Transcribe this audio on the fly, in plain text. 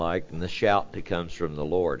like and the shout that comes from the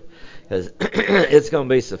Lord, because it's going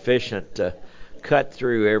to be sufficient to cut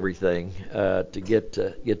through everything to get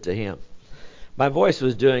to Him. My voice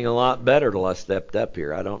was doing a lot better till I stepped up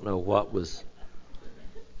here. I don't know what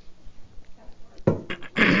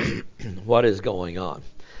is going on.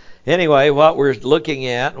 Anyway, what we're looking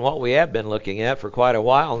at and what we have been looking at for quite a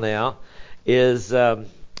while now is the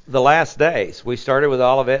last days. We started with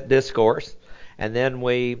Olivet Discourse, and then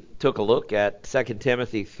we took a look at 2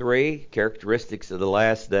 Timothy 3, characteristics of the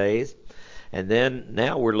last days. And then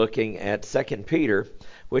now we're looking at 2 Peter,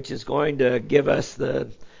 which is going to give us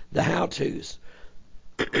the how-tos.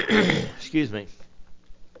 Excuse me.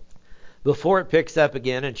 Before it picks up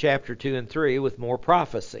again in chapter 2 and 3 with more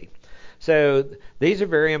prophecy. So these are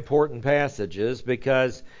very important passages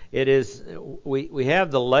because we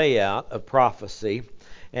have the layout of prophecy.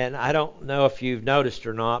 And I don't know if you've noticed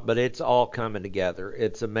or not, but it's all coming together.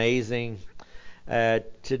 It's amazing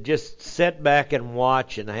to just sit back and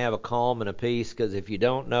watch and have a calm and a peace, because if you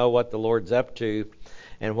don't know what the Lord's up to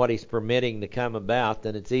and what He's permitting to come about,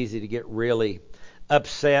 then it's easy to get really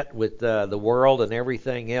upset with the world and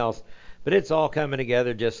everything else. But it's all coming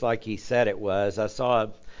together just like He said it was. I saw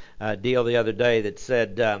a deal the other day that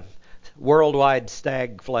said worldwide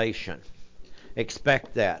stagflation.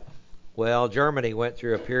 Expect that. Well, Germany went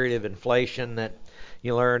through a period of inflation that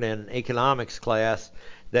you learn in economics class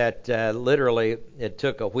that literally it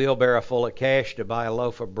took a wheelbarrow full of cash to buy a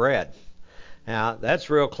loaf of bread. Now,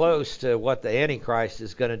 that's real close to what the Antichrist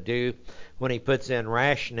is going to do when he puts in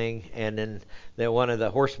rationing, and then one of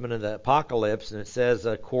the horsemen of the apocalypse, and it says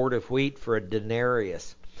a quart of wheat for a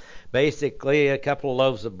denarius. Basically, a couple of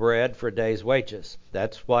loaves of bread for a day's wages.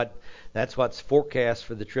 That's what's forecast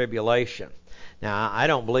for the tribulation. Now, I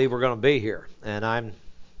don't believe we're going to be here, and I'm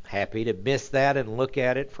happy to miss that and look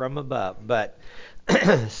at it from above. But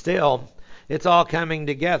still, it's all coming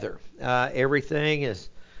together. Everything is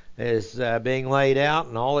being laid out,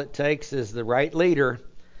 and all it takes is the right leader,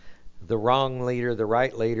 the wrong leader, the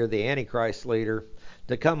right leader, the Antichrist leader,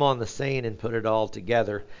 to come on the scene and put it all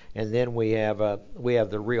together, and then we have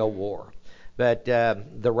the real war. But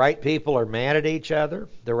the right people are mad at each other.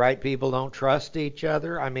 The right people don't trust each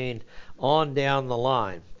other. I mean, on down the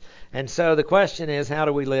line. And so the question is, how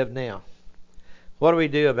do we live now? What do we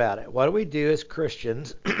do about it? What do we do as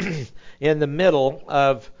Christians in the middle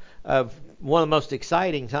of one of the most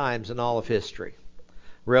exciting times in all of history?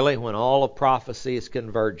 Really, when all of prophecy is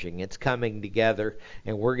converging, it's coming together,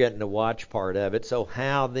 and we're getting to watch part of it. So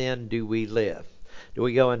how then do we live? Do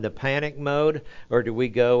we go into panic mode, or do we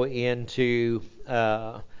go into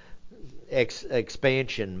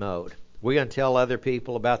expansion mode? We're going to tell other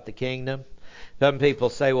people about the kingdom. Some people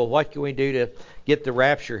say, well, what can we do to get the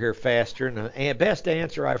rapture here faster? And the best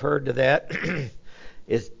answer I've heard to that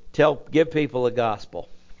is give people the gospel.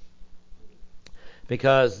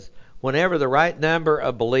 Because whenever the right number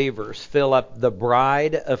of believers fill up the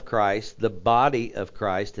bride of Christ, the body of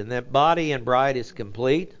Christ, and that body and bride is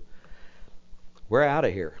complete, we're out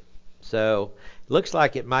of here. So it looks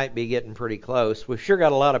like it might be getting pretty close. We've sure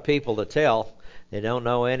got a lot of people to tell. They don't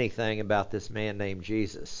know anything about this man named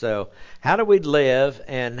Jesus. So how do we live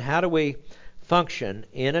and how do we function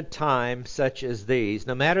in a time such as these?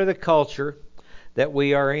 No matter the culture that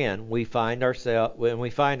we are in, when we find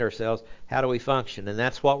ourselves, how do we function? And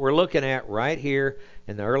that's what we're looking at right here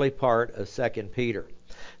in the early part of 2 Peter.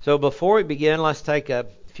 So before we begin, let's take a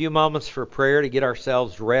few moments for prayer to get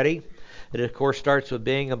ourselves ready. It, of course, starts with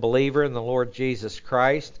being a believer in the Lord Jesus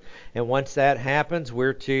Christ. And once that happens,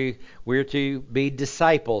 we're to be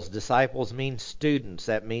disciples. Disciples mean students.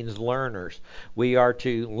 That means learners. We are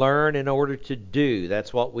to learn in order to do.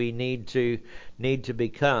 That's what we need to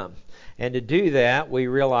become. And to do that, we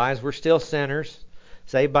realize we're still sinners,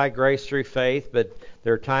 saved by grace through faith, but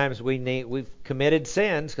there are times we've committed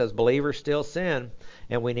sins, because believers still sin,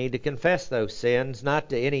 and we need to confess those sins, not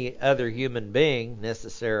to any other human being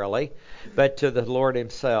necessarily, but to the Lord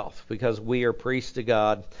Himself, because we are priests to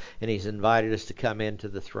God, and He's invited us to come into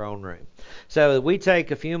the throne room. So we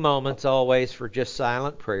take a few moments always for just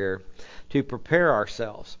silent prayer to prepare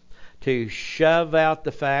ourselves, to shove out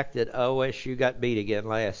the fact that OSU got beat again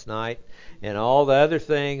last night, and all the other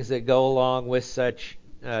things that go along with such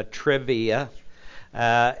trivia,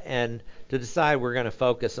 and to decide we're going to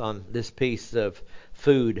focus on this piece of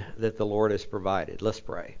food that the Lord has provided. Let's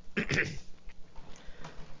pray.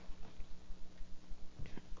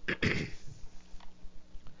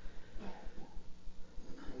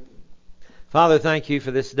 Father, thank you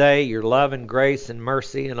for this day, your love and grace and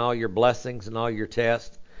mercy and all your blessings and all your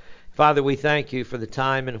tests. Father, we thank you for the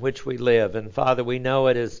time in which we live. And Father, we know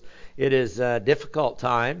it is difficult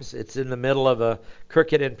times. It's in the middle of a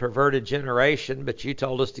crooked and perverted generation, but you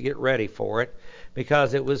told us to get ready for it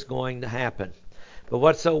because it was going to happen. But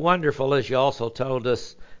what's so wonderful is you also told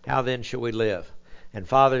us, how then shall we live? And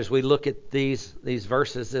Father, as we look at these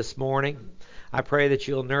verses this morning, I pray that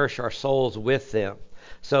you'll nourish our souls with them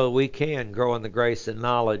so we can grow in the grace and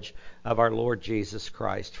knowledge of our Lord Jesus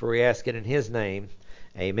Christ. For we ask it in his name.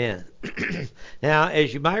 Amen. Now,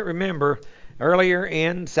 as you might remember, earlier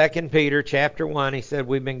in 2 Peter chapter 1, he said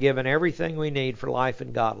we've been given everything we need for life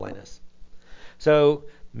and godliness. So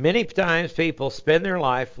many times people spend their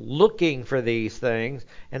life looking for these things,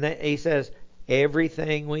 and he says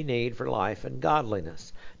everything we need for life and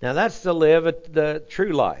godliness. Now, that's to live the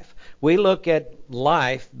true life. We look at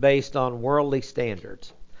life based on worldly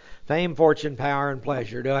standards. Fame, fortune, power, and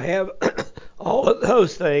pleasure. Do I have all of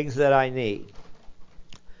those things that I need?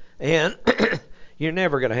 And you're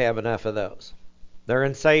never going to have enough of those. They're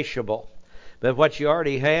insatiable. But what you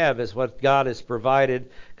already have is what God has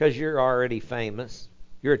provided because you're already famous.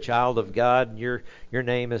 You're a child of God. Your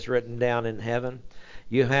name is written down in heaven.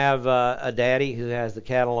 You have a daddy who has the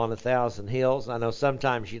cattle on 1,000 hills. I know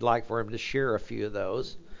sometimes you'd like for him to share a few of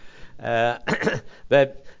those.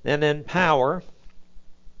 But and then power.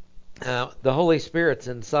 The Holy Spirit's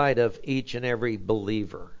inside of each and every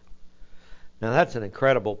believer. Now that's an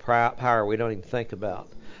incredible power we don't even think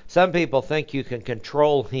about. Some people think you can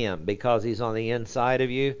control him because he's on the inside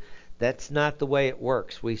of you. That's not the way it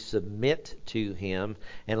works. We submit to him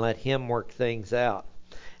and let him work things out.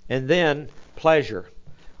 And then pleasure.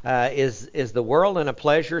 Is the world in a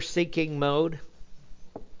pleasure-seeking mode?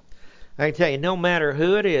 I can tell you, no matter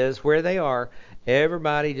who it is, where they are,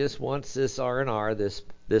 everybody just wants this R&R,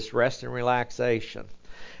 this rest and relaxation.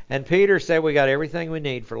 And Peter said we got everything we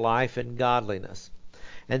need for life and godliness.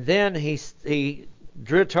 And then he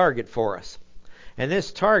drew a target for us. And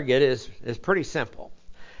this target is pretty simple.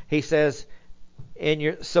 He says, in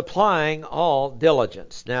your supplying all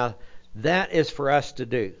diligence. Now, that is for us to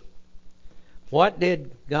do. What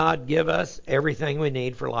did God give us? Everything we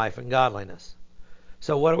need for life and godliness.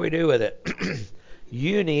 So what do we do with it?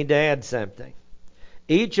 You need to add something.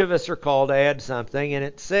 Each of us are called to add something, and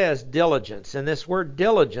it says diligence. And this word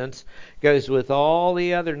diligence goes with all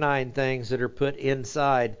the other 9 things that are put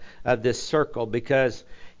inside of this circle because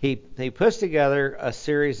he puts together a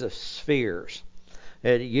series of spheres.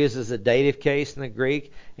 It uses a dative case in the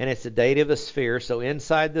Greek, and it's a dative of a sphere. So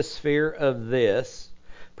inside the sphere of this,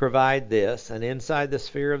 provide this, and inside the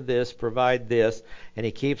sphere of this, provide this, and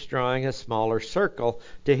he keeps drawing a smaller circle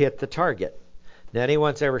to hit the target. Now,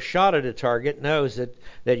 anyone that's ever shot at a target knows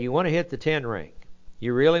that you want to hit the 10 ring.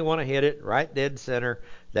 You really want to hit it right dead center.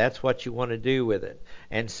 That's what you want to do with it.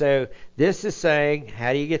 And so this is saying,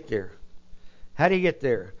 how do you get there? How do you get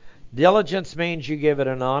there? Diligence means you give it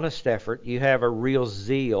an honest effort. You have a real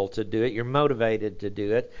zeal to do it. You're motivated to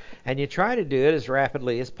do it. And you try to do it as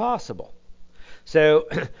rapidly as possible. So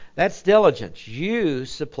that's diligence. You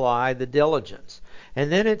supply the diligence.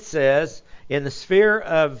 And then it says, in the sphere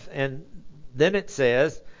of... and then it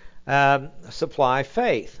says, supply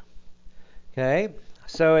faith. Okay?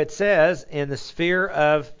 So it says, in the sphere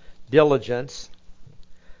of diligence,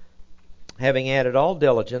 having added all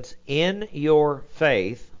diligence, in your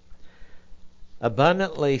faith,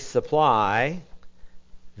 abundantly supply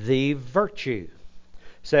the virtue.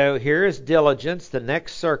 So here is diligence. The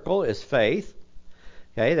next circle is faith.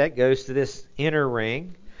 Okay, that goes to this inner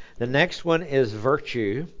ring. The next one is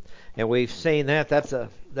virtue. And we've seen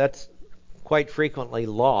that's quite frequently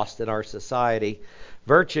lost in our society.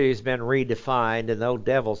 Virtue has been redefined, and the old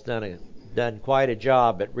devil's done quite a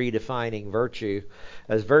job at redefining virtue,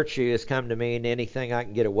 as virtue has come to mean anything I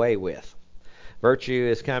can get away with. Virtue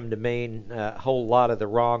has come to mean a whole lot of the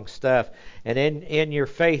wrong stuff. And in your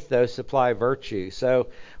faith, though, supply virtue. So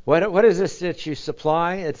what is this that you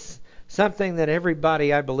supply? It's something that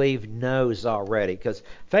everybody, I believe, knows already. Because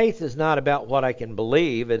faith is not about what I can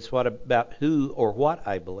believe. It's about who or what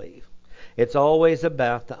I believe. It's always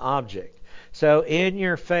about the object. So in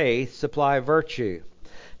your faith, supply virtue.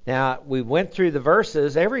 Now, we went through the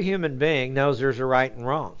verses. Every human being knows there's a right and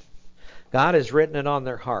wrong. God has written it on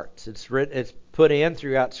their hearts. It's put in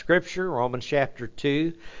throughout Scripture. Romans chapter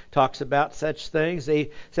 2 talks about such things.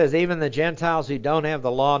 He says even the Gentiles who don't have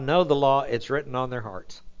the law know the law. It's written on their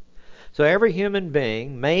hearts. So every human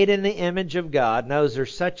being made in the image of God knows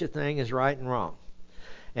there's such a thing as right and wrong.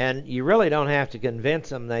 And you really don't have to convince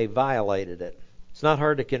them they violated it. It's not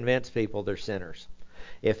hard to convince people they're sinners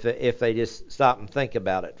if they just stop and think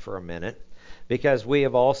about it for a minute. because we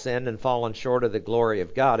have all sinned and fallen short of the glory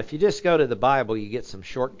of God. If you just go to the Bible, you get some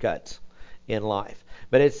shortcuts in life.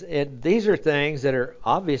 But these are things that are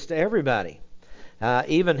obvious to everybody.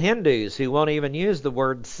 Even Hindus who won't even use the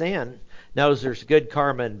word sin knows there's good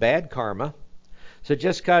karma and bad karma. So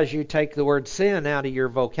just because you take the word sin out of your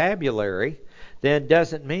vocabulary, then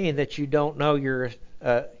doesn't mean that you don't know you're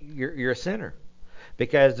a sinner.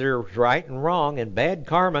 Because there's right and wrong, and bad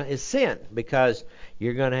karma is sin, because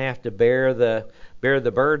you're going to have to bear the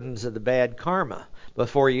burdens of the bad karma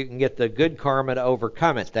before you can get the good karma to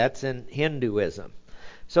overcome it. That's in Hinduism.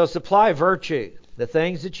 So supply virtue, the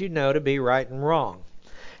things that you know to be right and wrong.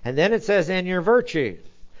 And then it says in your virtue,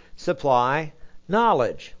 supply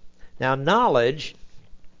knowledge. Now knowledge,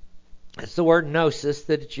 it's the word gnosis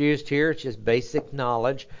that it's used here. It's just basic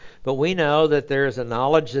knowledge. But we know that there is a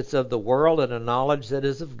knowledge that's of the world and a knowledge that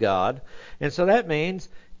is of God. And so that means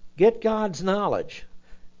get God's knowledge.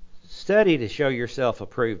 Study to show yourself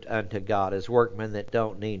approved unto God as workmen that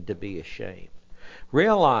don't need to be ashamed.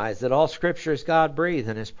 Realize that all Scripture is God-breathed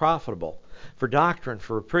and is profitable for doctrine,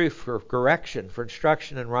 for reproof, for correction, for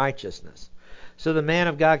instruction in righteousness, so the man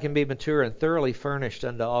of God can be mature and thoroughly furnished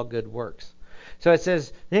unto all good works. So it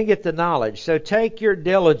says, then get the knowledge. So take your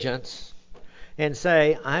diligence and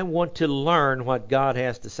say, I want to learn what God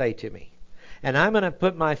has to say to me. And I'm going to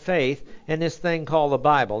put my faith in this thing called the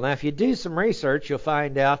Bible. Now, if you do some research, you'll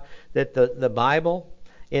find out that the Bible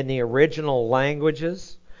in the original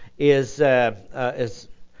languages is as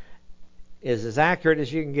accurate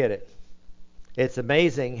as you can get it. It's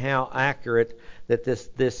amazing how accurate that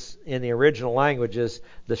this in the original languages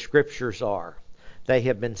the Scriptures are. They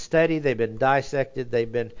have been studied, they've been dissected,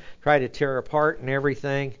 they've been tried to tear apart and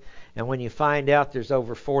everything. And when you find out there's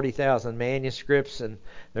over 40,000 manuscripts and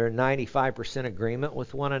they're in 95% agreement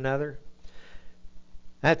with one another,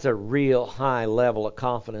 that's a real high level of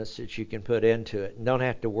confidence that you can put into it. And don't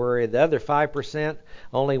have to worry. The other 5%,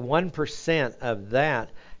 only 1% of that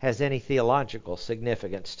has any theological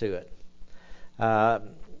significance to it.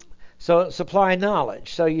 So supply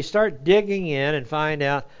knowledge. So you start digging in and find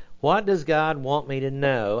out, what does God want me to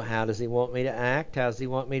know? How does He want me to act? How does He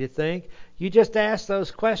want me to think? You just ask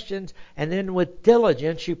those questions, and then with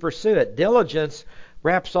diligence you pursue it. Diligence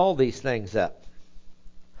wraps all these things up.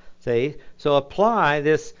 See? So apply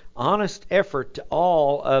this honest effort to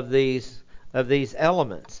all of these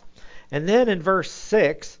elements. And then in verse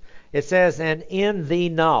 6, it says, and in the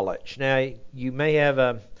knowledge. Now, you may have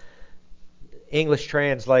a English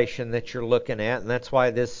translation that you're looking at, and that's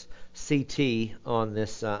why this CT on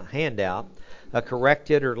this handout, a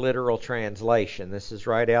corrected or literal translation. This is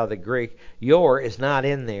right out of the Greek. Your is not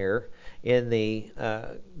in there in the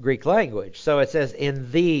Greek language. So it says in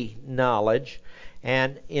the knowledge,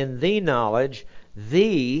 and in the knowledge,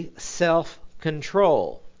 the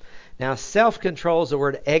self-control. Now self-control is the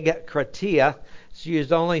word egekratia. It's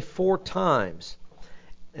used only 4 times.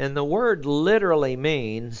 And the word literally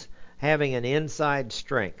means having an inside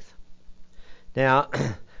strength. Now,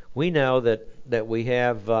 we know that we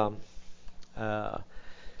have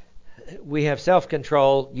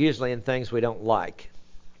self-control usually in things we don't like.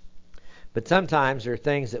 But sometimes there are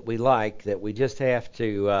things that we like that we just have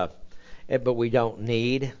to, but we don't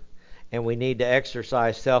need, and we need to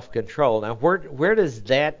exercise self-control. Now, where does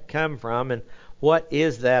that come from, and what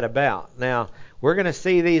is that about? Now, we're going to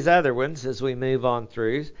see these other ones as we move on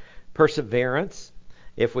through. Perseverance.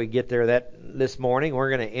 If we get there this morning, we're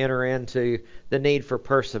going to enter into the need for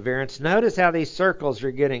perseverance. Notice how these circles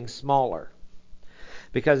are getting smaller.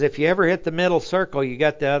 Because if you ever hit the middle circle, you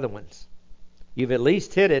got the other ones. You've at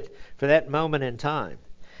least hit it for that moment in time.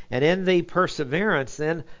 And in the perseverance,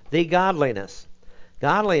 then, the godliness.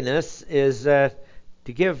 Godliness is to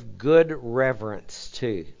give good reverence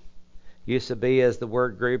to. Eusebia is the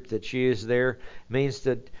word group that's used there. It means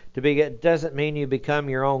to be. It doesn't mean you become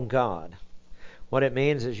your own God. What it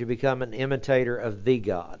means is you become an imitator of the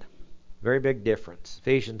God. Very big difference.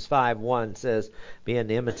 Ephesians 5:1 says, be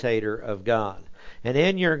an imitator of God. And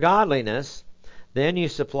in your godliness, then you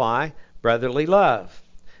supply brotherly love.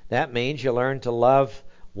 That means you learn to love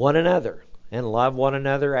one another and love one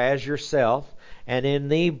another as yourself. And in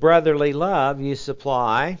the brotherly love, you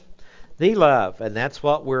supply the love. And that's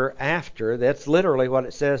what we're after. That's literally what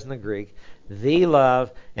it says in the Greek. The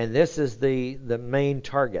love. And this is the main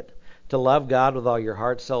target. To love God with all your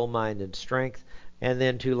heart, soul, mind, and strength, and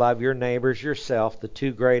then to love your neighbors, yourself, the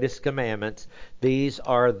 2 greatest commandments. These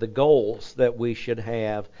are the goals that we should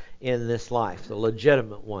have in this life, the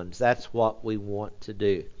legitimate ones. That's what we want to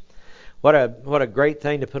do. What a great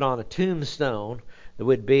thing to put on a tombstone. It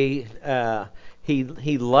would be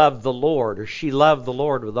he loved the Lord, or she loved the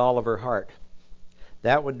Lord with all of her heart.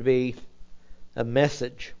 That would be a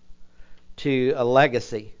message, to a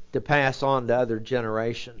legacy to pass on to other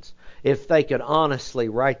generations if they could honestly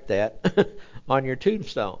write that on your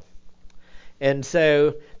tombstone. And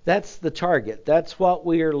so that's the target. That's what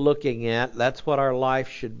we are looking at. That's what our life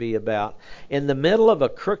should be about. In the middle of a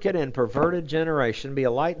crooked and perverted generation, be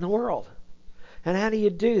a light in the world. And how do you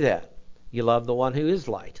do that? You love the one who is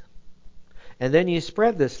light. And then you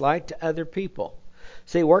spread this light to other people.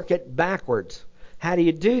 See, work it backwards. How do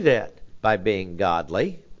you do that? By being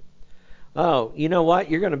godly. Oh, you know what?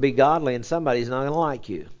 You're going to be godly and somebody's not going to like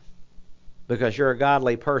you. Because you're a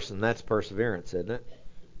godly person. That's perseverance, isn't it?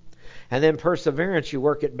 And then perseverance, you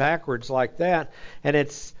work it backwards like that, and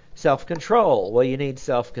it's self-control. Well, you need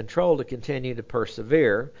self-control to continue to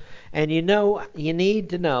persevere. And you need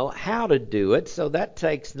to know how to do it, so that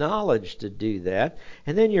takes knowledge to do that.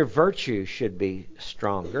 And then your virtue should be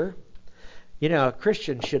stronger. You know, a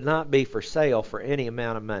Christian should not be for sale for any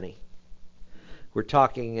amount of money. We're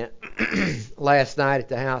talking last night at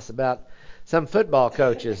the house about some football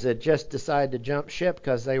coaches that just decided to jump ship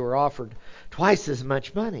because they were offered twice as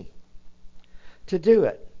much money to do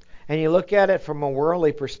it. And you look at it from a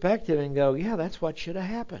worldly perspective and go, yeah, that's what should have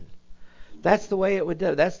happened. That's the way it would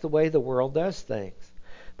do. That's the way the world does things.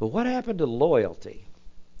 But what happened to loyalty?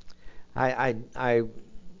 I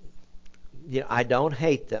don't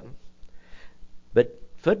hate them. But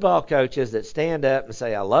football coaches that stand up and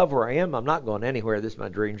say, I love where I am, I'm not going anywhere, this is my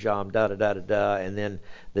dream job, da-da-da-da-da, and then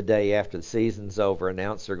the day after the season's over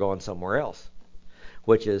announce they're going somewhere else,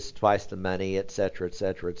 which is twice the money, etc.,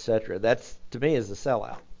 etc., etc. That's, to me, is a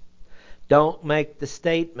sellout. Don't make the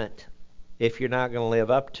statement if you're not going to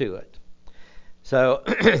live up to it. So,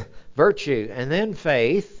 virtue, and then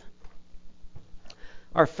faith.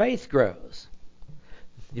 Our faith grows.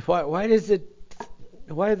 Why do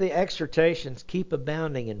the exhortations keep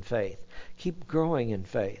abounding in faith, keep growing in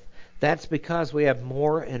faith? That's because we have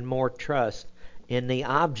more and more trust in the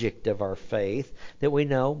object of our faith that we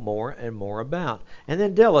know more and more about. And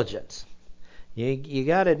then diligence. You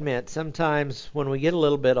got to admit, sometimes when we get a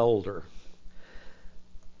little bit older,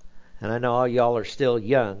 and I know all y'all are still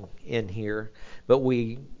young in here, but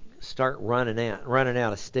we start running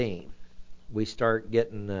out of steam. We start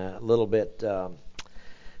getting a little bit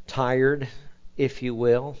tired, if you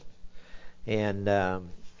will. And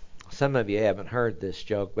some of you haven't heard this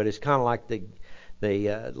joke, but it's kind of like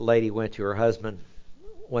the lady went to her husband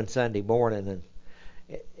one Sunday morning, and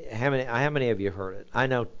how many of you have heard it? I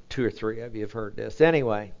know 2 or 3 of you have heard this.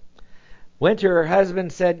 Anyway, went to her husband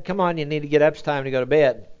and said, come on, you need to get up. It's time to go to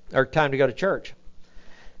bed, or time to go to church.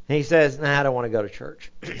 And he says, nah, I don't want to go to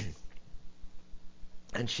church.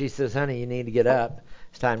 And she says, honey, you need to get up.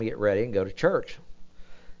 It's time to get ready and go to church.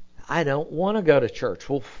 I don't want to go to church.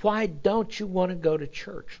 Well, why don't you want to go to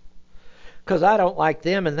church? Because I don't like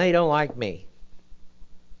them and they don't like me.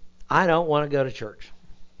 I don't want to go to church.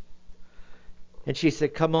 And she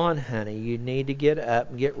said, come on, honey, you need to get up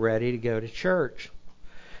and get ready to go to church.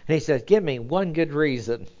 And he says, give me one good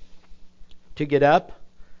reason to get up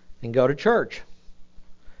and go to church.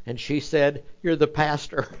 And she said, you're the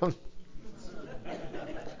pastor.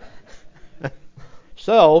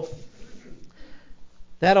 So,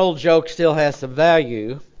 that old joke still has some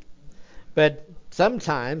value, but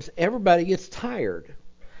sometimes everybody gets tired.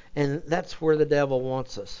 And that's where the devil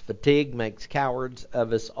wants us. Fatigue makes cowards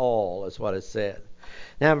of us all, is what it said.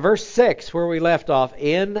 Now, in verse 6, where we left off,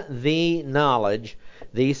 in the knowledge,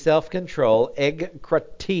 the self-control,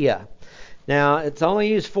 egkratia. Now, it's only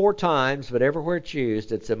used 4 times, but everywhere it's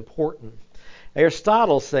used, it's important.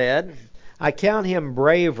 Aristotle said, I count him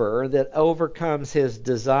braver that overcomes his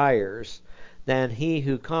desires than he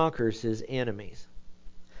who conquers his enemies.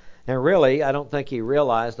 And really, I don't think he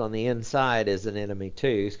realized on the inside is an enemy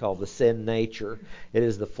too. It's called the sin nature. It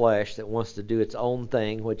is the flesh that wants to do its own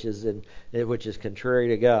thing, which is contrary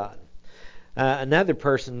to God. Another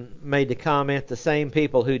person made the comment, the same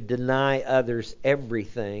people who deny others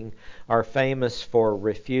everything are famous for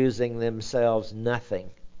refusing themselves nothing.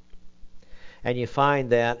 And you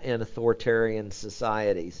find that in authoritarian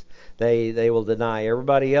societies. They will deny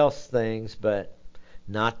everybody else things, but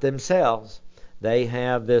not themselves. They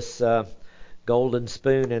have this golden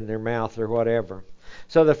spoon in their mouth or whatever.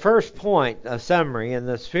 So the first point, a summary, in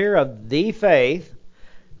the sphere of the faith,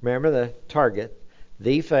 remember the target,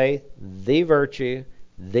 the faith, the virtue,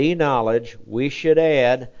 the knowledge, we should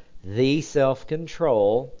add the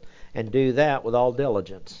self-control and do that with all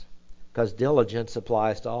diligence. Because diligence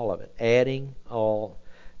applies to all of it. Adding all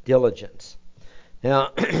diligence.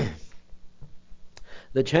 Now,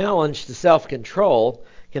 the challenge to self-control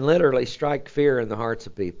can literally strike fear in the hearts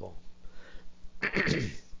of people.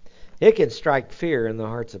 It can strike fear in the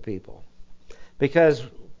hearts of people. because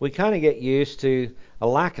we kind of get used to a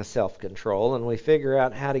lack of self-control, and we figure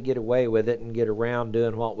out how to get away with it and get around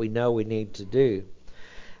doing what we know we need to do.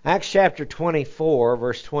 Acts chapter 24,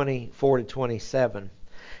 verse 24 to 27.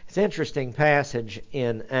 It's an interesting passage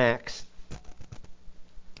in Acts.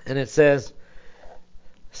 And it says,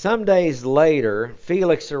 some days later,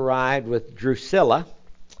 Felix arrived with Drusilla,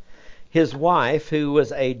 his wife, who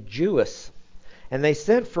was a Jewess. And they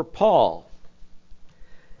sent for Paul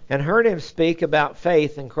and heard him speak about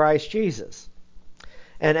faith in Christ Jesus.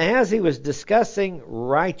 And as he was discussing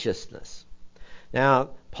righteousness. Now,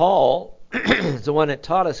 Paul is the one that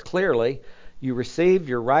taught us clearly, you received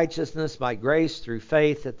your righteousness by grace through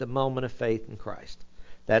faith at the moment of faith in Christ.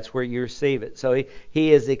 That's where you receive it. So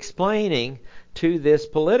he is explaining to this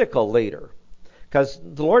political leader. Because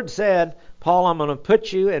the Lord said, Paul, I'm going to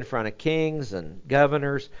put you in front of kings and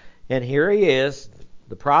governors. And here he is,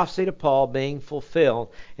 the prophecy to Paul being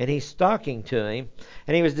fulfilled. And he's talking to him.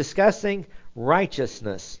 And he was discussing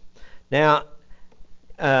righteousness. Now,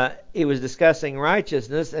 he was discussing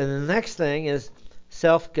righteousness. And the next thing is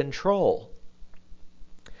self-control.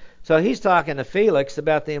 So he's talking to Felix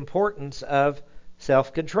about the importance of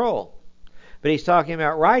self-control. But he's talking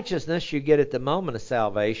about righteousness you get at the moment of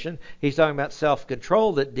salvation. He's talking about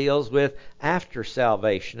self-control that deals with after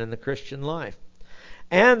salvation in the Christian life.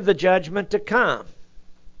 And the judgment to come.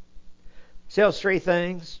 See those three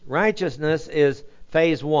things? Righteousness is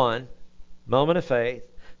phase 1, moment of faith.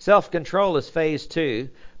 Self-control is phase 2,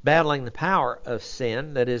 battling the power of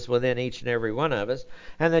sin that is within each and every one of us.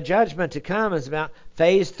 And the judgment to come is about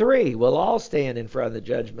phase 3. We'll all stand in front of the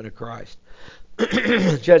judgment of Christ.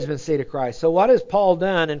 Judgment seat of Christ. So what has Paul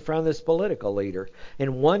done in front of this political leader?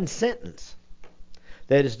 In one sentence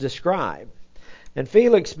that is described. And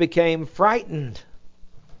Felix became frightened.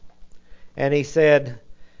 And he said,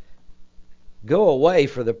 go away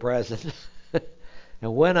for the present.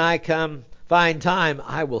 And when I find time,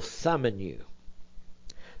 I will summon you.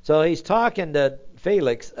 So he's talking to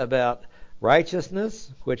Felix about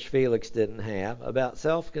righteousness, which Felix didn't have, about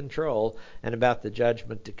self-control, and about the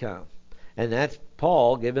judgment to come. And that's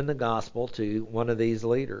Paul giving the gospel to one of these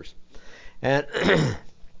leaders. And it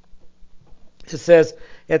says,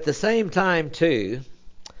 at the same time, too,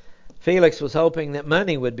 Felix was hoping that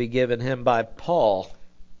money would be given him by Paul.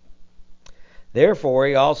 Therefore,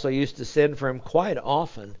 he also used to send for him quite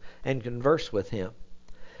often and converse with him.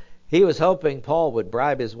 He was hoping Paul would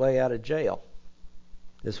bribe his way out of jail.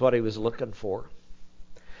 That's what he was looking for.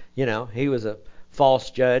 You know, he was a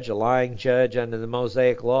false judge, a lying judge under the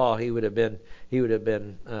Mosaic law. He would have been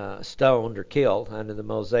stoned or killed under the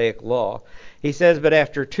Mosaic law. He says, but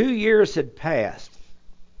after 2 years had passed,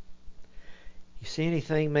 you see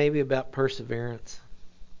anything maybe about perseverance?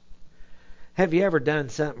 Have you ever done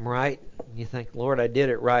something right? You think, Lord, I did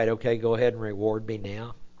it right. Okay, go ahead and reward me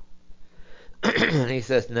now. And he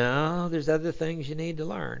says, no, there's other things you need to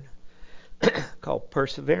learn. Called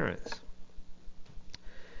perseverance.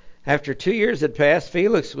 After 2 years had passed,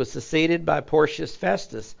 Felix was succeeded by Porcius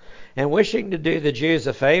Festus. And wishing to do the Jews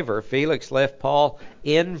a favor, Felix left Paul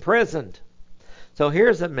imprisoned. So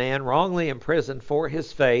here's a man wrongly imprisoned for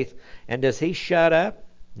his faith. And does he shut up?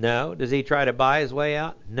 No. Does he try to buy his way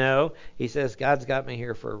out? No. He says, God's got me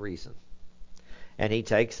here for a reason. And he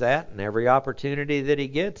takes that, and every opportunity that he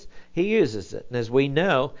gets, he uses it. And as we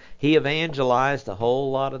know, he evangelized a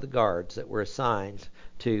whole lot of the guards that were assigned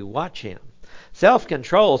to watch him.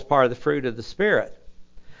 Self-control is part of the fruit of the Spirit.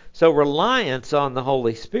 So reliance on the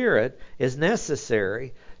Holy Spirit is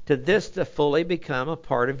necessary to this to fully become a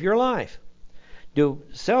part of your life.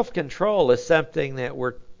 Self-control is something that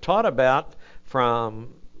we're taught about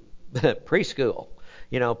from preschool.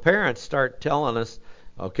 You know, parents start telling us,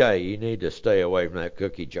 okay, you need to stay away from that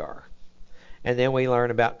cookie jar. And then we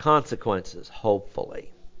learn about consequences,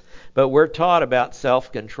 hopefully. But we're taught about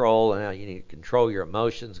self-control, and you need to control your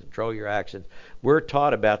emotions, control your actions. We're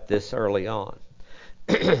taught about this early on.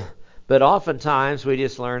 But oftentimes we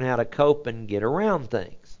just learn how to cope and get around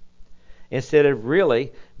things instead of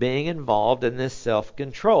really being involved in this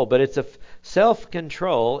self-control. But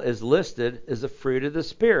self-control is listed as a fruit of the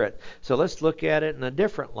Spirit. So let's look at it in a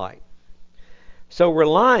different light. So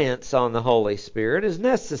reliance on the Holy Spirit is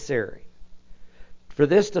necessary for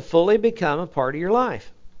this to fully become a part of your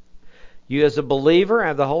life. You as a believer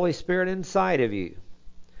have the Holy Spirit inside of you.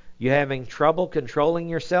 You having trouble controlling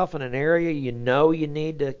yourself in an area you know you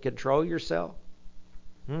need to control yourself?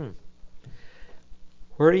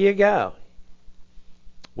 Where do you go?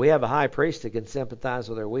 We have a high priest that can sympathize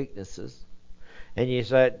with our weaknesses. And you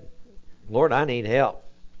said, Lord, I need help.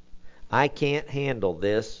 I can't handle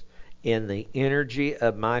this in the energy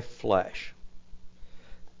of my flesh.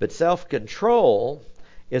 But self-control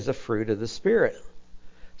is a fruit of the Spirit.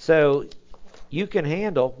 So you can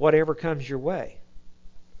handle whatever comes your way.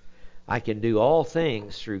 I can do all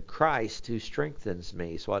things through Christ who strengthens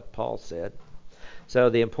me, is what Paul said. So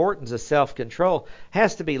the importance of self-control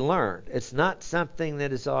has to be learned. It's not something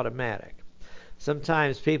that is automatic.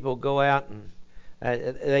 Sometimes people go out and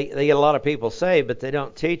they get a lot of people saved, but they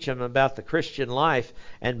don't teach them about the Christian life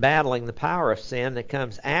and battling the power of sin that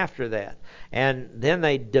comes after that. And then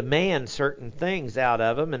they demand certain things out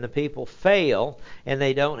of them, and the people fail, and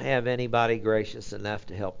they don't have anybody gracious enough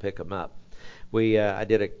to help pick them up. I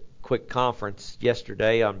did a quick conference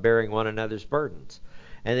yesterday on bearing one another's burdens.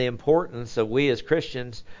 And the importance of we as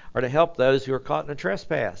Christians are to help those who are caught in a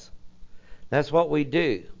trespass. That's what we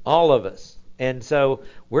do, all of us. And so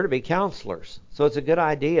we're to be counselors. So it's a good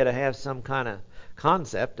idea to have some kind of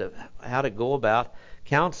concept of how to go about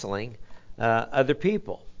counseling other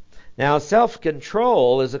people. Now,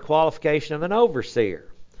 self-control is a qualification of an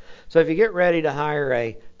overseer. So if you get ready to hire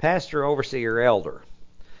a pastor, overseer, elder,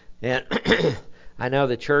 and I know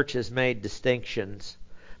the church has made distinctions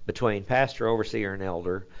between pastor, overseer, and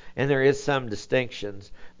elder, and there is some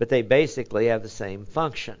distinctions, but they basically have the same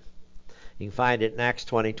function. You can find it in Acts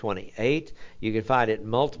 20:28. You can find it in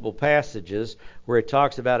multiple passages where it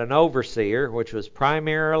talks about an overseer, which was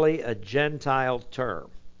primarily a Gentile term.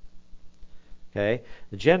 Okay?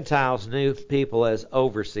 The Gentiles knew people as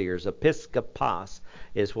overseers. Episkopos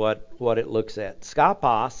is what it looks at.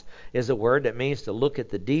 Skopos is a word that means to look at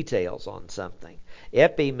the details on something.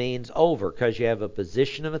 Epi means over, because you have a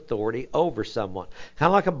position of authority over someone. Kind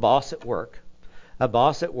of like a boss at work. A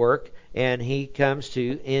boss at work, and he comes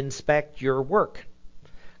to inspect your work.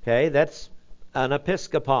 Okay, that's an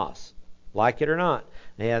episkopos. Like it or not,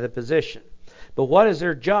 they have the position. But what is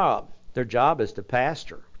their job? Their job is to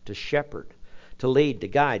pastor, to shepherd, to lead, to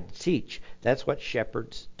guide, to teach. That's what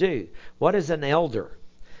shepherds do. What is an elder?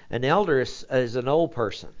 An elder is an old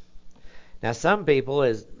person. Now, some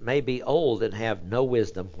people may be old and have no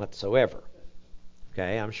wisdom whatsoever.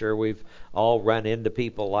 Okay, I'm sure we've all run into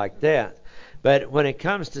people like that. But when it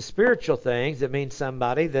comes to spiritual things, it means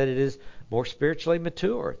somebody that is more spiritually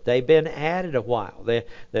mature. They've been at it a while. The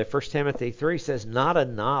 1 Timothy 3 says, not a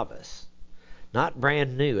novice, not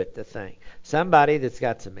brand new at the thing. Somebody that's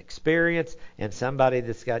got some experience and somebody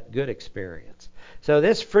that's got good experience. So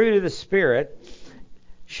this fruit of the Spirit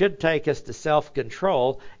should take us to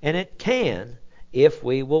self-control, and it can if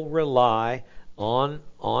we will rely on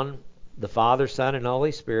the Father, Son, and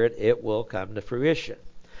Holy Spirit. It will come to fruition.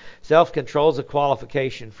 Self-control is a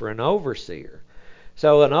qualification for an overseer.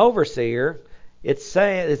 So an overseer, it's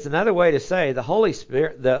another way to say the Holy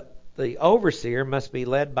Spirit, the overseer must be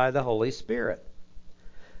led by the Holy Spirit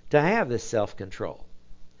to have this self-control.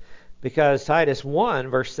 Because Titus 1,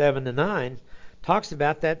 verse 7 to 9, talks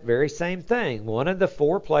about that very same thing. One of the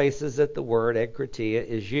 4 places that the word ekkratia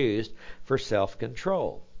is used for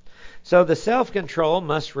self-control. So the self-control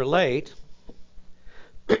must relate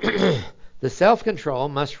to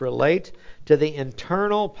the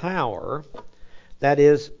internal power that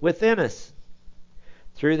is within us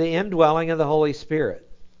through the indwelling of the Holy Spirit.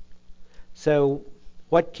 So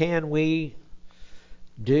what can we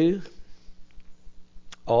do?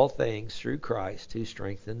 All things through Christ who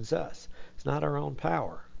strengthens us. It's not our own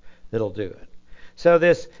power that'll do it. So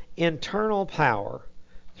this internal power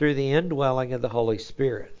through the indwelling of the Holy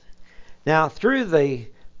Spirit. Now, through the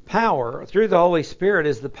Holy Spirit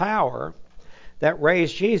is the power that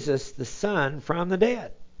raised Jesus, the Son, from the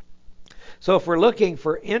dead. So if we're looking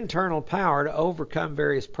for internal power to overcome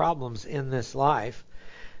various problems in this life,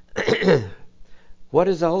 what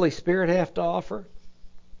does the Holy Spirit have to offer?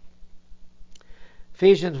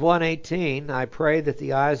 Ephesians 1:18, I pray that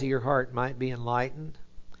the eyes of your heart might be enlightened,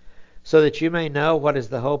 so that you may know what is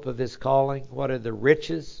the hope of his calling, what are the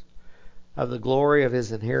riches of the glory of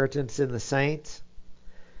his inheritance in the saints,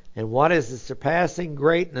 and what is the surpassing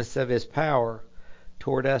greatness of his power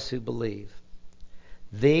toward us who believe.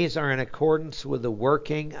 These are in accordance with the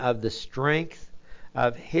working of the strength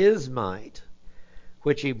of his might,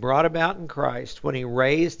 which he brought about in Christ when he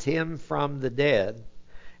raised him from the dead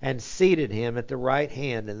and seated him at the right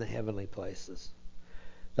hand in the heavenly places.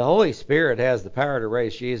 The Holy Spirit has the power to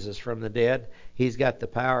raise Jesus from the dead. He's got the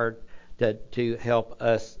power to help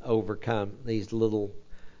us overcome these little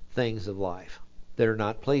things of life that are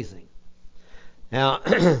not pleasing. Now,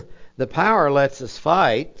 the power lets us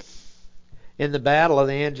fight in the battle of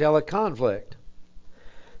the angelic conflict.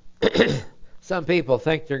 Some people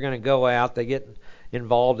think they're going to go out, they get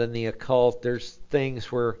involved in the occult. There's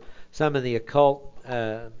things where some of the occult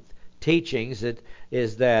teachings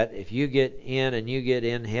is that if you get in and you get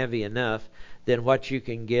in heavy enough, then what you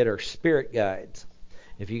can get are spirit guides.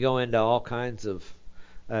 If you go into all kinds of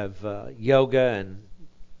yoga and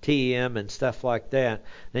TM and stuff like that,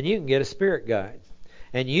 then you can get a spirit guide.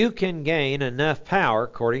 And you can gain enough power,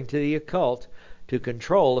 according to the occult, to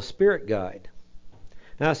control a spirit guide.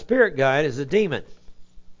 Now, a spirit guide is a demon,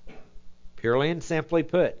 purely and simply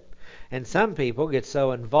put. And some people get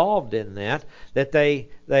so involved in that they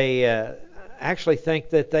actually think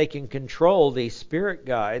that they can control these spirit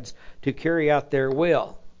guides to carry out their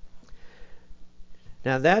will.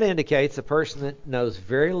 Now, that indicates a person that knows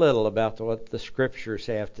very little about what the Scriptures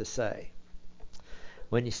have to say.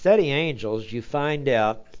 When you study angels, you find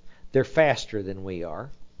out they're faster than we are.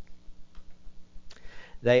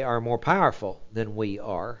 They are more powerful than we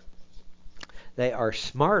are. They are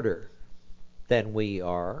smarter than we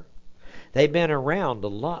are. They've been around a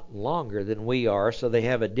lot longer than we are, so they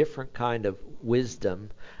have a different kind of wisdom.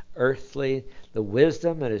 Earthly, the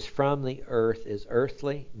wisdom that is from the earth is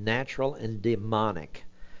earthly, natural, and demonic.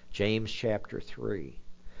 James chapter 3.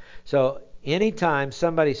 So anytime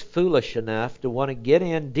somebody's foolish enough to want to get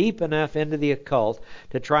in deep enough into the occult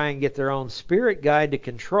to try and get their own spirit guide to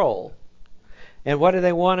control, and what do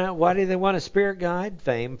they want? Why do they want a spirit guide?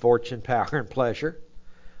 Fame, fortune, power, and pleasure.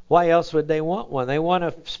 Why else would they want one? They want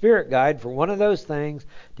a spirit guide for one of those things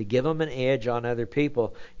to give them an edge on other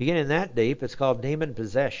people. You get in that deep, it's called demon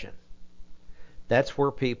possession. That's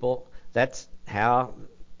where people, that's how,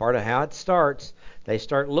 part of how it starts. They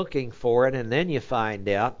start looking for it, and then you find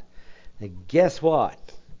out, and guess what?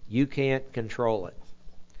 You can't control it.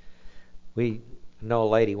 We know a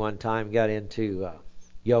lady one time got into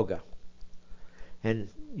yoga. And,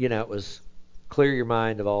 it was clear your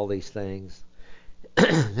mind of all these things.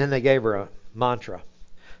 Then they gave her a mantra.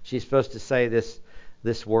 She's supposed to say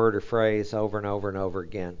this word or phrase over and over and over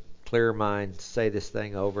again. Clear your mind, say this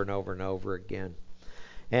thing over and over and over again.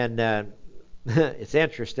 And it's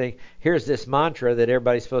interesting. Here's this mantra that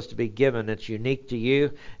everybody's supposed to be given. It's unique to you,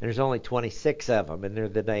 and there's only 26 of them, and they're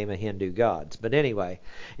the name of Hindu gods. But anyway,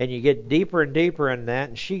 and you get deeper and deeper in that,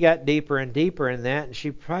 and she got deeper and deeper in that, and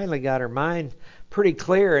she finally got her mind pretty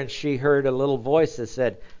clear, and she heard a little voice that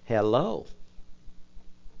said, hello.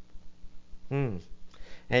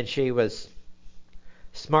 And she was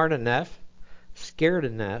smart enough, scared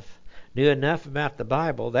enough, knew enough about the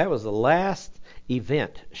Bible. That was the last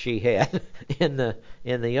event she had in the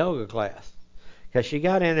yoga class, because she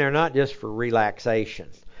got in there not just for relaxation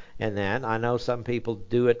and that. I know some people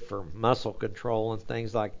do it for muscle control and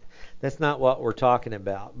things like that. That's not what we're talking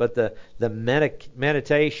about. But the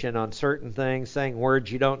meditation on certain things, saying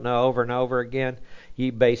words you don't know over and over again,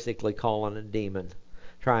 you basically call on a demon,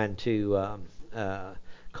 trying to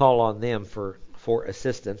call on them for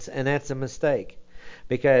assistance. And that's a mistake,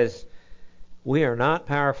 because we are not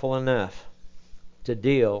powerful enough to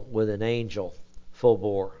deal with an angel full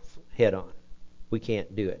bore, head on. We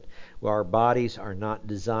can't do it. Our bodies are not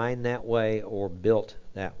designed that way or built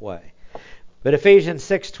that way. But Ephesians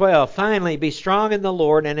 6:12, finally be strong in the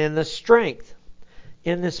Lord and in the strength,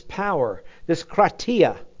 in this power, this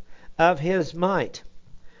kratia of His might.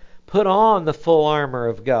 Put on the full armor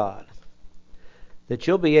of God, that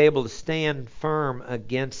you'll be able to stand firm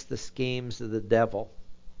against the schemes of the devil.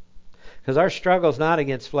 Because our struggle is not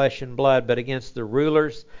against flesh and blood, but against the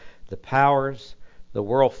rulers, the powers, the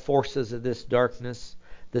world forces of this darkness,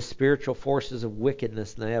 the spiritual forces of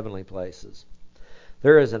wickedness in the heavenly places.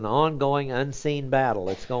 There is an ongoing unseen battle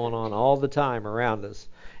that's going on all the time around us.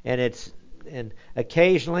 And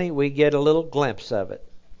occasionally we get a little glimpse of it.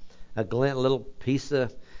 A little piece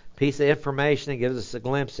of information that gives us a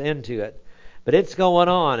glimpse into it. But it's going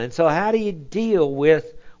on. And so how do you deal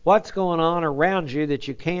with what's going on around you that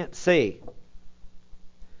you can't see?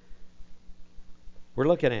 We're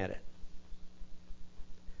looking at it.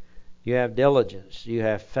 You have diligence. You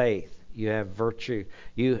have faith. You have virtue.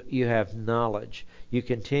 You have knowledge. You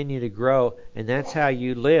continue to grow, and that's how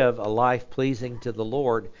you live a life pleasing to the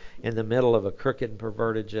Lord in the middle of a crooked and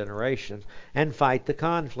perverted generation, and fight the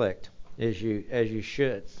conflict as you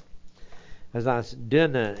should. As I was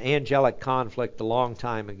doing an angelic conflict a long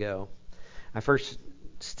time ago, I first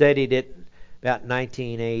studied it about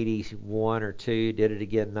 1981 or 2, did it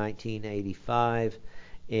again in 1985,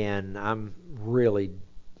 and I'm really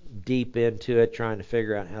deep into it, trying to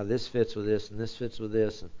figure out how this fits with this and this fits with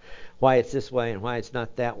this, and why it's this way and why it's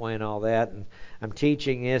not that way and all that. And I'm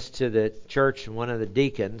teaching this to the church, and one of the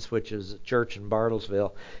deacons, which is a church in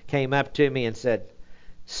Bartlesville, came up to me and said,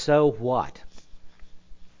 "So what?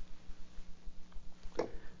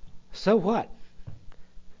 So what?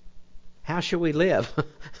 How should we live?"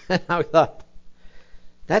 And I thought,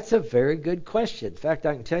 That's a very good question. In fact,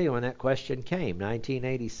 I can tell you when that question came,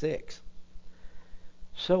 1986.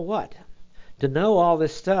 So what? To know all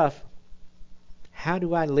this stuff, how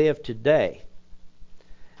do I live today?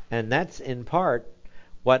 And that's in part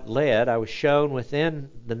what led. I was shown within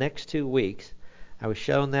the next 2 weeks, I was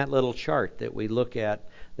shown that little chart that we look at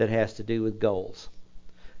that has to do with goals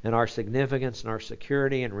and our significance and our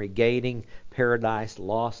security and regaining paradise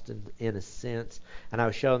lost in a sense. And I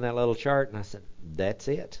was shown that little chart and I said, that's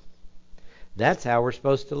it. That's how we're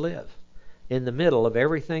supposed to live. In the middle of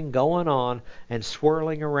everything going on and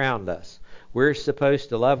swirling around us. We're supposed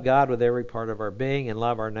to love God with every part of our being and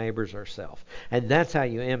love our neighbors ourselves. And that's how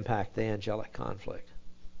you impact the angelic conflict.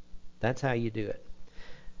 That's how you do it.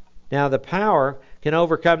 Now, the power can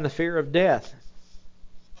overcome the fear of death.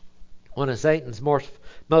 One of Satan's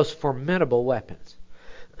most formidable weapons.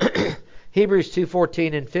 Hebrews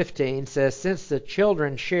 2:14 and 15 says, since the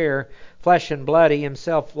children share flesh and blood, he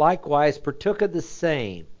himself likewise partook of the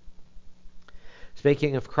same.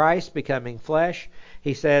 Speaking of Christ becoming flesh,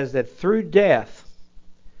 he says that through death,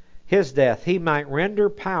 his death, he might render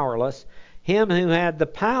powerless him who had the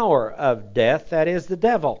power of death, that is, the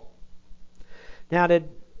devil. Now, did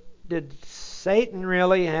Satan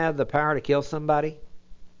really have the power to kill somebody?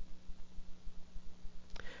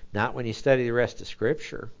 Not when you study the rest of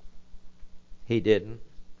Scripture. He didn't.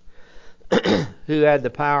 Who had the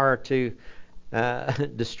power to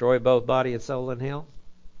destroy both body and soul in hell?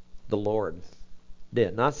 The Lord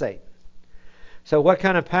did, not Satan. So what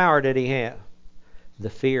kind of power did he have? The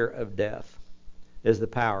fear of death is the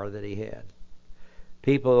power that he had.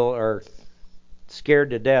 People are scared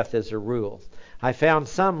to death as a rule. I found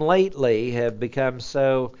some lately have become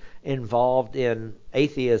so involved in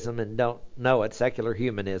atheism and don't know it. Secular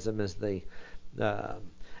humanism is the...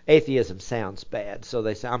 atheism sounds bad, so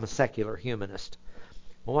they say, I'm a secular humanist.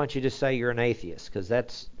 Well, why don't you just say you're an atheist, because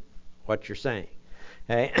that's what you're saying.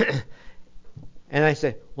 Okay? And I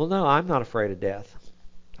say, well, no, I'm not afraid of death.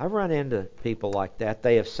 I've run into people like that.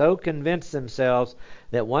 They have so convinced themselves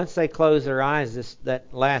that once they close their eyes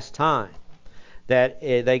that last time, that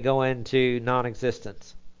they go into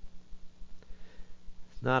non-existence.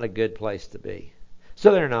 It's not a good place to be.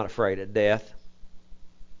 So they're not afraid of death.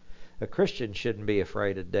 A Christian shouldn't be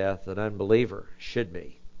afraid of death. An unbeliever should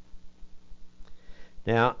be.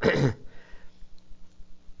 Now,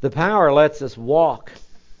 the power lets us walk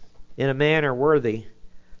in a manner worthy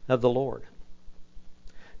of the Lord.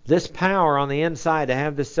 This power on the inside to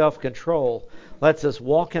have this self-control lets us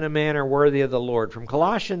walk in a manner worthy of the Lord. From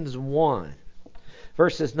Colossians 1,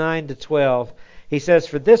 verses 9 to 12, he says,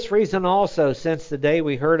 for this reason also, since the day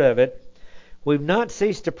we heard of it, we've not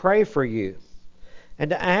ceased to pray for you, and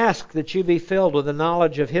to ask that you be filled with the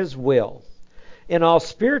knowledge of His will, in all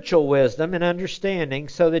spiritual wisdom and understanding,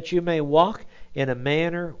 so that you may walk in a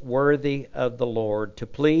manner worthy of the Lord, to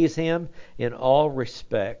please Him in all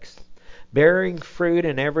respects, bearing fruit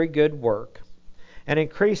in every good work, and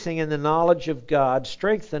increasing in the knowledge of God,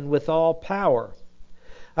 strengthened with all power,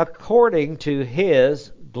 according to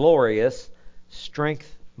His glorious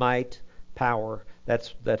strength, might, power.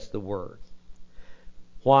 That's the word.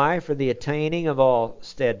 Why? For the attaining of all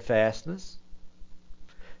steadfastness.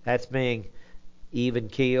 That's being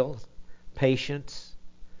even-keeled. Patience.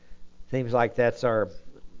 Seems like that's our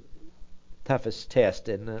toughest test,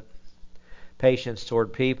 isn't it? Patience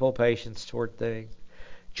toward people, patience toward things.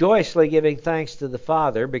 Joyously giving thanks to the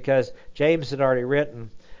Father, because James had already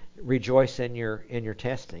written, rejoice in your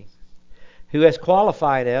testing, who has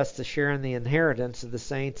qualified us to share in the inheritance of the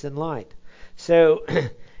saints in light. So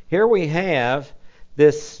here we have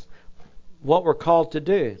this, what we're called to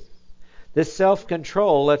do. This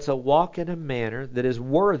self-control lets us walk in a manner that is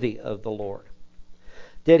worthy of the Lord.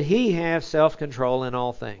 Did He have self-control in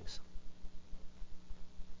all things?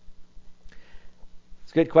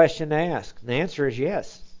 It's a good question to ask. The answer is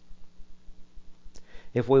yes.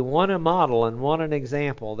 If we want a model and want an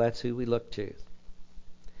example, that's who we look to.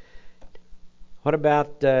 What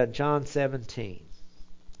about John 17?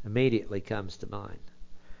 Immediately comes to mind.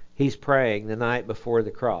 He's praying the night before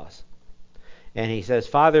the cross. And he says,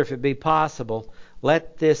 Father, if it be possible,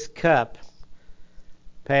 let this cup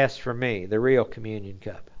pass from me, the real communion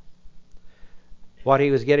cup. What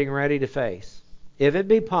he was getting ready to face. If it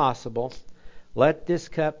be possible, let this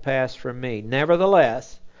cup pass from me.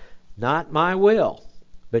 Nevertheless, not my will,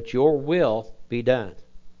 but your will be done.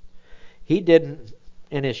 He didn't,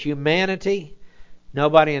 in his humanity,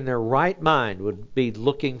 nobody in their right mind would be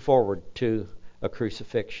looking forward to a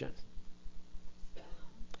crucifixion.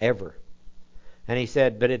 Ever. And he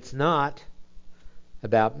said, but it's not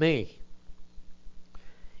about me.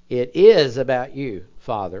 It is about you,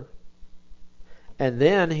 Father. And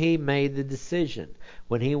then he made the decision.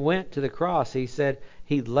 When he went to the cross, he said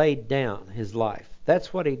he laid down his life.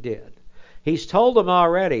 That's what he did. He's told them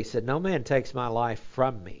already. He said, no man takes my life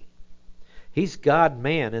from me. He's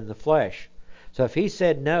God-man in the flesh. So if he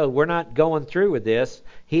said, no, we're not going through with this,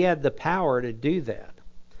 he had the power to do that.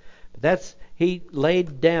 But he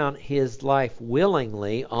laid down his life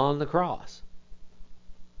willingly on the cross.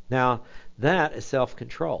 Now, that is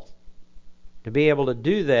self-control. To be able to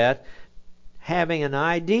do that, having an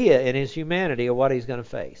idea in his humanity of what he's going to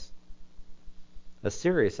face. A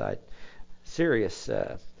serious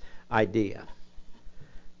idea.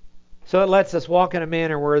 So it lets us walk in a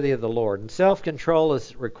manner worthy of the Lord. And self-control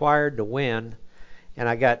is required to win. And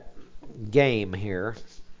I got game here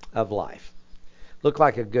of life. Looked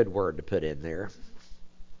like a good word to put in there.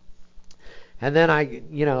 And then I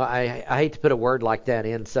hate to put a word like that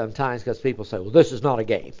in sometimes because people say, well, this is not a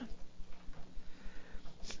game.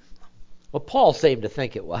 Well, Paul seemed to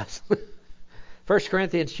think it was. 1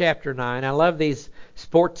 Corinthians chapter 9. I love these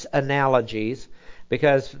sports analogies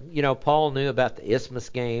because, Paul knew about the Isthmus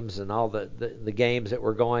games and all the games that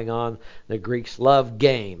were going on. The Greeks loved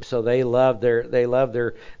games, so they loved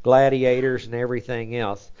their gladiators and everything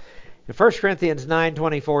else. And 1 Corinthians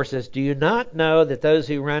 9:24 says, do you not know that those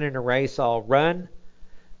who run in a race all run,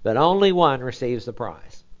 but only one receives the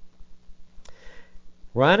prize?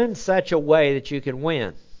 Run in such a way that you can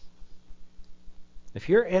win. If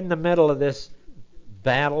you're in the middle of this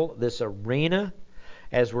battle, this arena,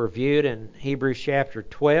 as we're viewed in Hebrews chapter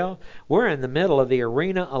 12, we're in the middle of the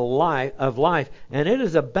arena of life, and it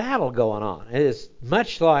is a battle going on. It is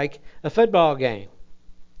much like a football game.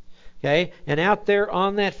 Okay? And out there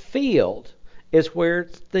on that field is where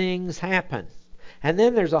things happen. And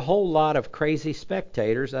then there's a whole lot of crazy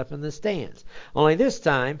spectators up in the stands. Only this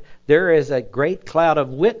time, there is a great cloud of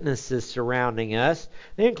witnesses surrounding us.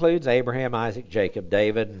 It includes Abraham, Isaac, Jacob,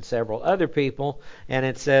 David, and several other people. And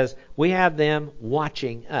it says, we have them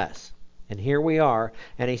watching us. And here we are.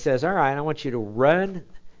 And he says, all right, I want you to run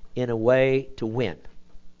in a way to win.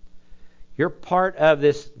 You're part of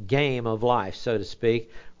this game of life, so to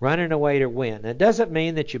speak. Run in a way to win. It doesn't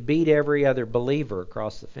mean that you beat every other believer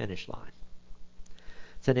across the finish line.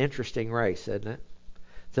 It's an interesting race, isn't it?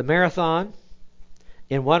 It's a marathon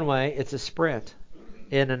in one way. It's a sprint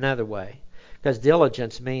in another way. Because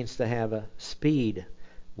diligence means to have a speed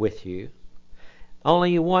with you.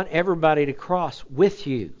 Only you want everybody to cross with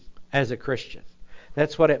you as a Christian.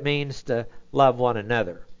 That's what it means to love one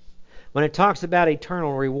another. When it talks about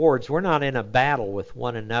eternal rewards, we're not in a battle with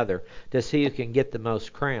one another to see who can get the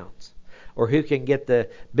most crowns or who can get the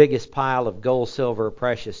biggest pile of gold, silver, or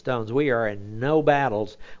precious stones. We are in no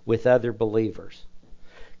battles with other believers.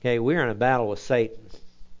 Okay, we're in a battle with Satan.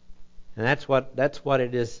 And that's what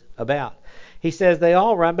it is about. He says they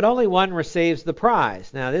all run, but only one receives the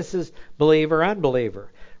prize. Now this is believer, unbeliever.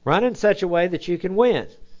 Run in such a way that you can win.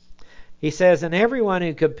 He says, and everyone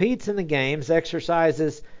who competes in the games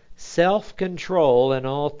exercises self-control in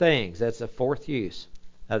all things. That's the fourth use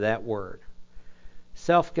of that word.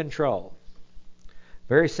 Self-control.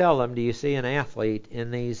 Very seldom do you see an athlete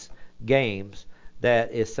in these games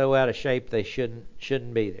that is so out of shape they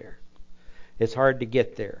shouldn't be there. It's hard to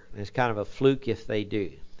get there. It's kind of a fluke if they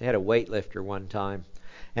do. They had a weightlifter one time,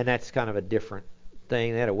 and that's kind of a different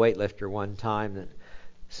thing. They had a weightlifter one time that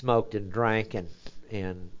smoked and drank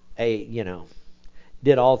and ate,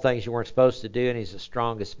 did all things you weren't supposed to do, and he's the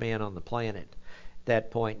strongest man on the planet at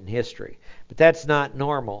that point in history. But that's not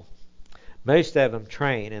normal. Most of them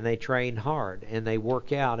train, and they train hard, and they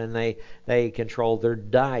work out, and they control their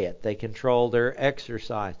diet. They control their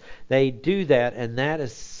exercise. They do that, and that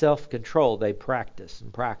is self-control. They practice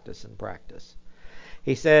and practice and practice.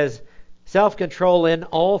 He says, self-control in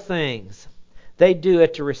all things. They do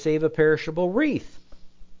it to receive a perishable wreath.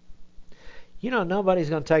 Nobody's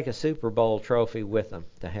going to take a Super Bowl trophy with them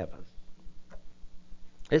to heaven.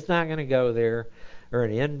 It's not going to go there. Or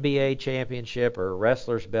an NBA championship or a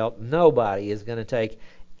wrestler's belt. Nobody is going to take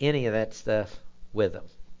any of that stuff with them.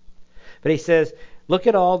 But he says, look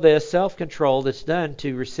at all this self-control that's done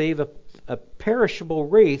to receive a perishable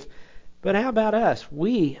wreath. But how about us?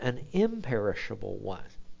 We, an imperishable one.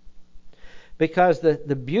 Because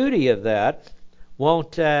the beauty of that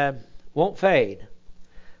won't fade.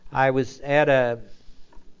 I was at a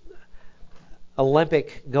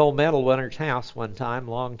Olympic gold medal winner's house one time,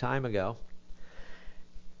 long time ago.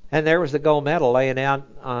 And there was the gold medal laying out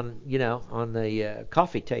on the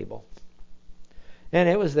coffee table. And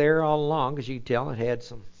it was there all along, because you could tell it had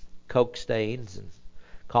some Coke stains and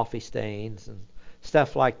coffee stains and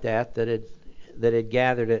stuff like that had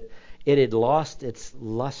gathered it. It had lost its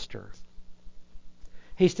luster.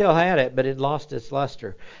 He still had it, but it lost its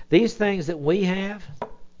luster. These things that we have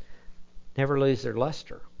never lose their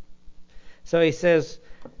luster. So he says,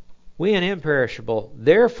 we an imperishable,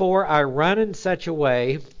 therefore I run in such a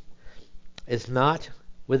way as not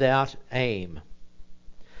without aim.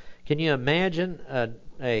 Can you imagine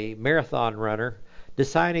a marathon runner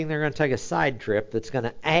deciding they're going to take a side trip that's going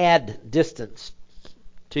to add distance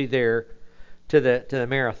to the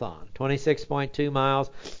marathon, 26.2 miles,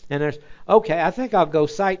 and there's, okay, I think I'll go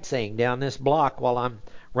sightseeing down this block while I'm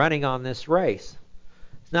running on this race.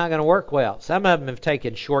 It's not going to work well. Some of them have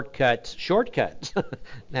taken shortcuts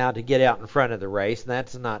now to get out in front of the race, and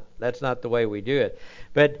that's not the way we do it.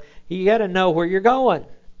 But you got to know where you're going.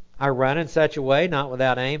 I run in such a way, not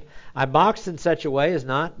without aim. I box in such a way as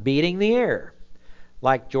not beating the air,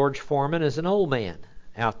 like George Foreman is an old man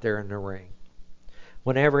out there in the ring.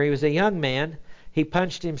 Whenever he was a young man, he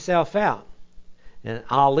punched himself out, and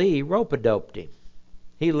Ali rope-a-doped him.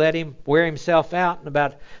 He let him wear himself out in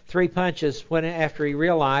about 3 punches. After he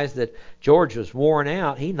realized that George was worn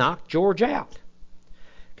out, he knocked George out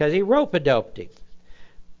because he rope-a-doped him.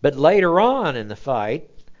 But later on in the fight,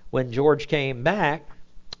 when George came back,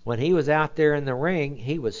 when he was out there in the ring,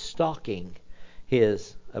 he was stalking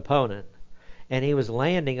his opponent, and he was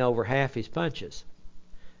landing over half his punches.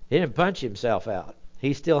 He didn't punch himself out.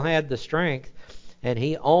 He still had the strength, and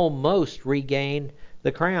he almost regained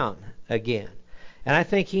the crown again. And I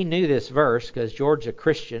think he knew this verse because George's a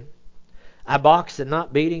Christian. I box at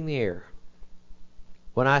not beating the air.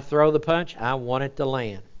 When I throw the punch, I want it to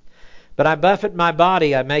land. But I buffet my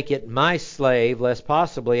body, I make it my slave, lest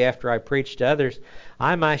possibly after I preach to others,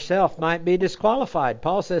 I myself might be disqualified.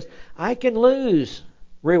 Paul says, I can lose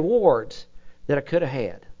rewards that I could have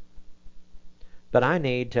had. But I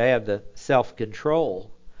need to have the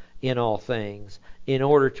self-control in all things in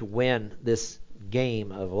order to win this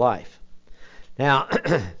game of life. Now,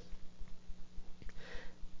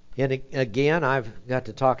 and again, I've got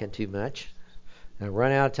to talking too much. I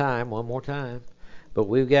run out of time one more time. But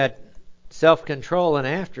we've got self-control, and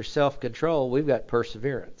after self-control, we've got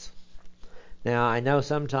perseverance. Now, I know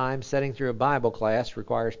sometimes sitting through a Bible class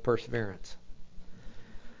requires perseverance.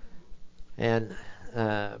 And,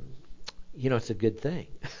 it's a good thing.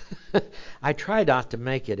 I try not to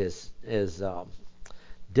make it as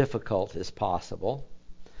difficult as possible.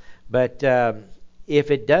 But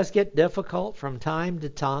if it does get difficult from time to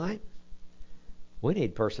time, we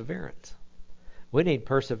need perseverance. We need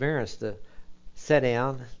perseverance to sit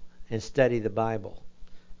down and study the Bible.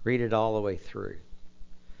 Read it all the way through.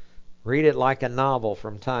 Read it like a novel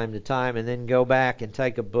from time to time, and then go back and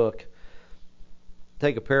take a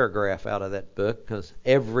paragraph out of that book, because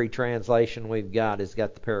every translation we've got has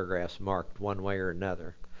got the paragraphs marked one way or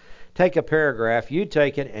another. Take a paragraph, you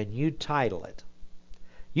take it, and you title it.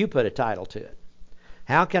 You put a title to it.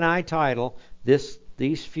 How can I title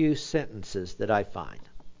these few sentences that I find?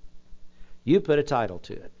 You put a title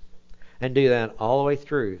to it. And do that all the way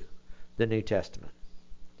through the New Testament.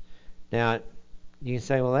 Now, you can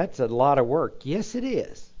say, well, that's a lot of work. Yes, it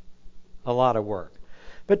is a lot of work.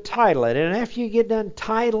 But title it. And after you get done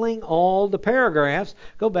titling all the paragraphs,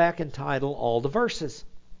 go back and title all the verses.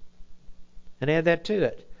 And add that to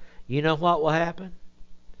it. You know what will happen?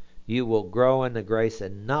 You will grow in the grace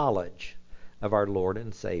and knowledge of our Lord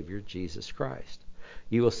and Savior, Jesus Christ.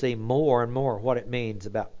 You will see more and more what it means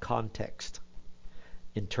about context.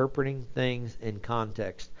 Interpreting things in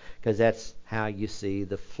context. Because that's how you see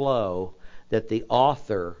the flow that the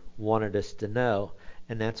author wanted us to know.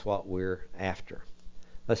 And that's what we're after.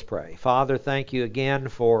 Let's pray. Father, thank you again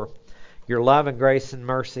for your love and grace and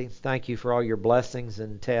mercy. Thank you for all your blessings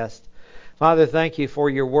and tests. Father, thank you for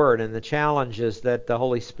your word and the challenges that the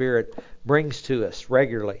Holy Spirit brings to us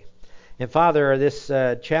regularly. And Father, this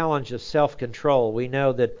challenge of self-control, we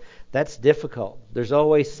know that that's difficult. There's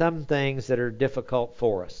always some things that are difficult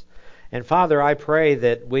for us. And Father, I pray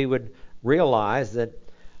that we would realize that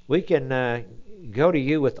we can go to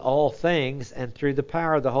you with all things, and through the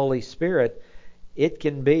power of the Holy Spirit, it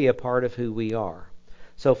can be a part of who we are.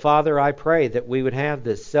 So Father, I pray that we would have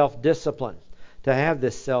this self-discipline, to have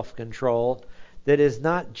this self-control that is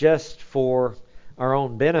not just for our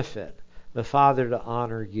own benefit, but Father, to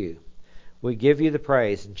honor you. We give you the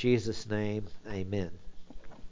praise in Jesus' name. Amen.